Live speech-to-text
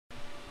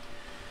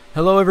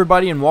Hello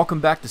everybody and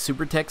welcome back to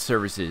Supertech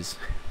Services.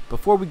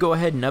 Before we go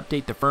ahead and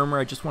update the firmware,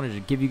 I just wanted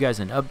to give you guys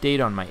an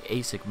update on my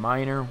ASIC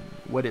miner,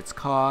 what it's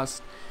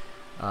cost,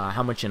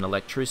 how much in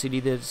electricity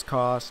this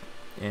cost,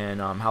 and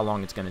how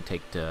long it's going to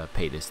take to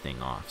pay this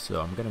thing off.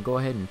 So I'm going to go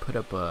ahead and put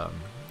up an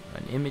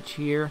image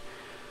here.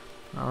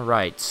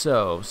 Alright,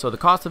 so the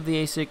cost of the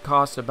ASIC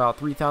costs about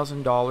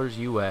 $3,000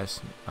 US,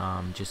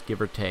 just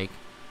give or take.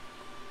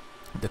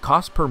 The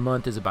cost per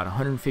month is about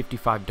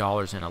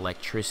 $155 in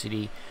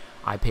electricity.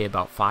 I pay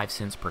about 5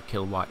 cents per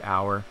kilowatt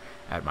hour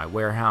at my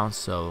warehouse,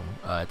 so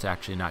it's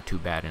actually not too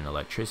bad in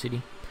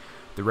electricity.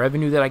 The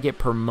revenue that I get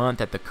per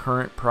month at the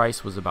current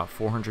price was about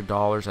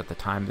 $400 at the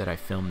time that I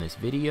filmed this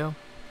video.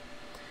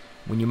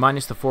 When you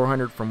minus the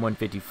 400 from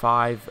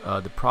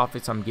 155, the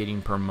profits I'm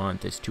getting per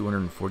month is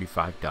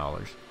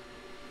 $245.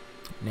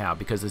 Now,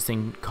 because this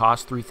thing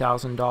costs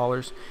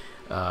 $3,000,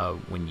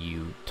 when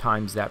you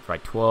times that by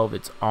 12,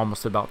 it's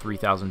almost about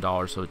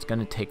 $3,000, so it's going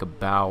to take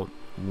about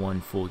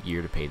one full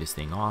year to pay this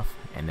thing off,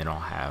 and then I'll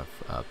have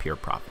pure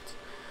profits.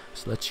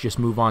 So let's just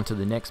move on to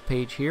the next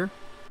page here.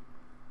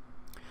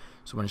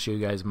 So I want to show you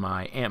guys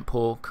my amp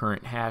pool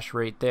current hash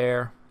rate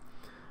there.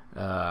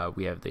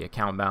 We have the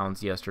account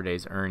balance,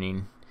 yesterday's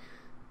earning,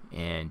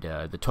 and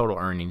the total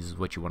earnings is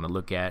what you want to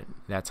look at.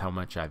 That's how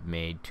much I've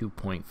made,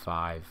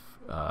 2.5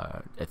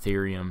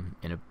 Ethereum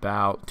in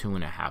about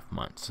 2.5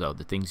 months. So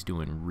the thing's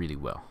doing really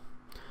well.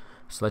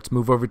 So let's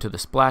move over to the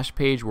splash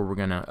page where we're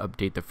going to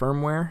update the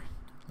firmware.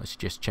 Let's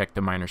just check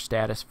the miner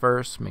status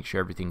first, make sure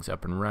everything's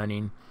up and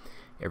running.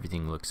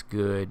 Everything looks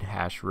good,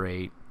 hash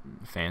rate,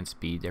 fan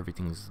speed,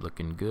 everything's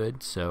looking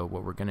good. So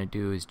what we're going to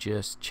do is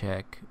just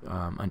check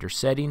under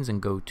settings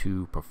and go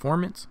to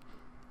performance.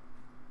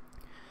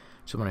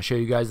 So I'm going to show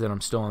you guys that I'm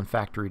still on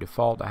factory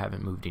default. I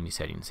haven't moved any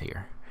settings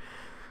here.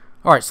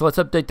 Alright, so let's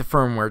update the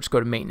firmware. Just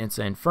go to maintenance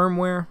and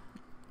firmware.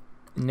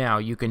 Now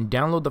you can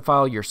download the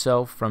file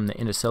yourself from the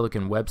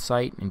Innosilicon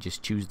website and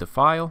just choose the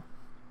file.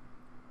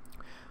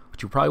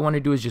 What you probably want to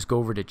do is just go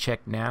over to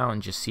check now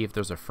and just see if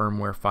there's a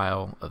firmware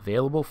file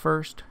available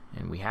first,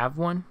 and we have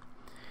one.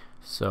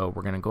 So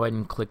we're going to go ahead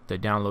and click the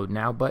download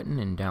now button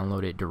and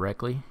download it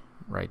directly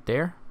right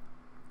there.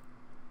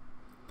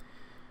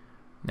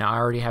 Now I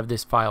already have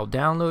this file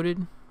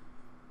downloaded,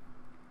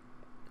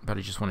 but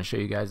I just want to show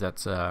you guys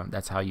that's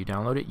how you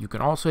download it. You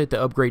can also hit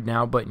the upgrade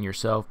now button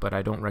yourself, but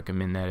I don't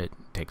recommend that. It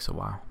takes a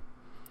while.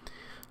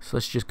 So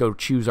let's just go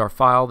choose our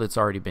file that's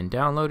already been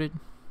downloaded.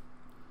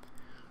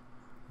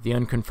 The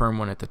unconfirmed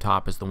one at the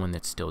top is the one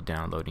that's still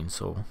downloading,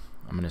 so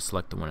I'm going to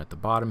select the one at the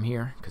bottom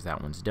here because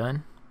that one's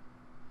done.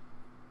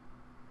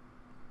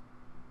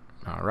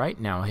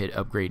 Alright, now hit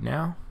upgrade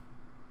now.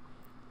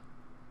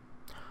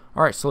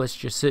 Alright, so let's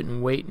just sit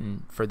and wait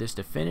for this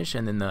to finish,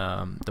 and then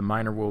the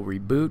miner will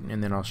reboot,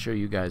 and then I'll show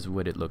you guys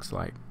what it looks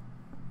like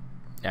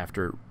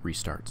after it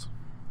restarts.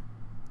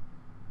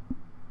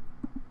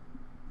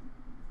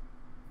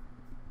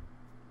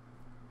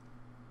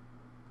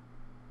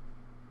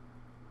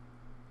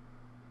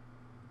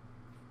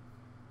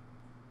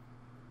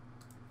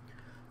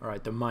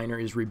 Alright, the miner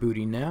is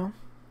rebooting now.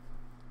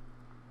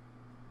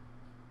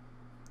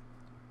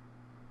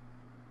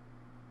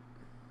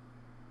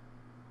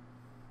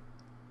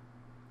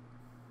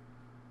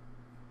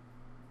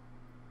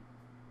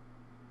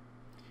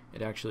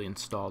 It actually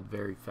installed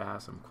very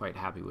fast. I'm quite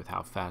happy with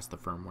how fast the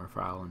firmware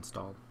file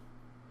installed.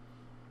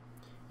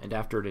 And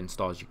after it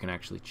installs, you can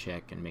actually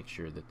check and make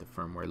sure that the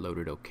firmware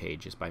loaded okay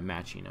just by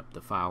matching up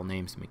the file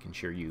names, making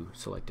sure you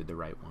selected the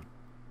right one.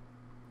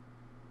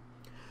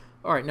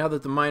 Alright, now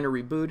that the miner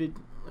rebooted,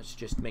 let's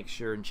just make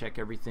sure and check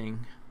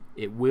everything.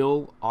 It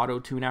will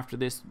auto-tune after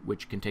this,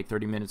 which can take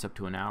 30 minutes up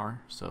to an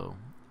hour, so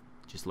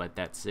just let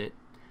that sit.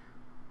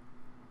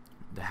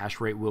 The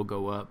hash rate will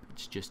go up.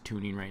 It's just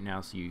tuning right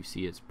now, so you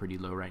see it's pretty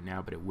low right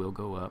now, but it will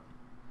go up.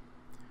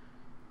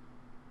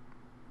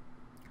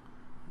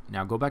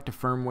 Now go back to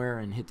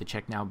firmware and hit the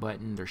check now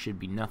button. There should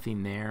be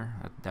nothing there.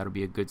 That'll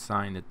be a good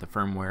sign that the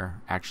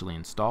firmware actually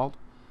installed.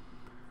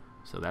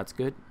 So that's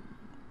good.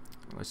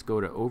 Let's go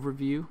to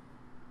overview.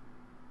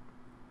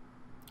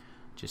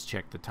 Just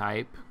check the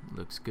type,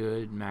 looks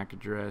good. MAC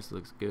address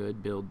looks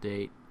good. Build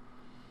date.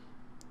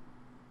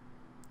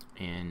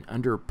 And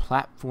under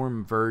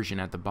platform version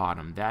at the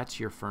bottom, that's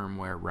your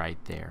firmware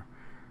right there.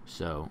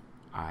 So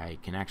I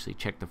can actually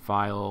check the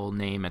file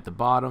name at the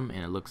bottom,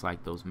 and it looks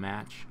like those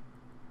match.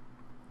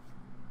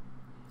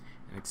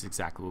 And it's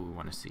exactly what we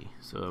want to see.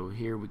 So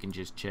here we can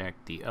just check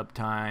the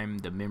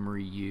uptime, the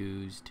memory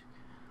used,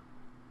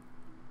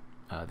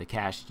 the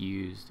cache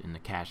used, and the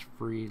cache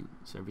free.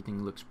 So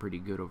everything looks pretty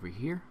good over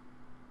here.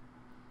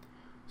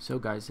 So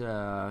guys,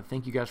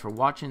 thank you guys for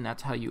watching.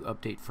 That's how you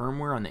update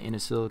firmware on the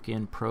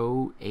Innosilicon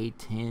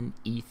A10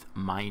 ETH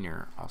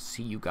miner. I'll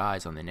see you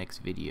guys on the next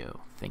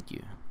video. Thank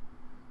you.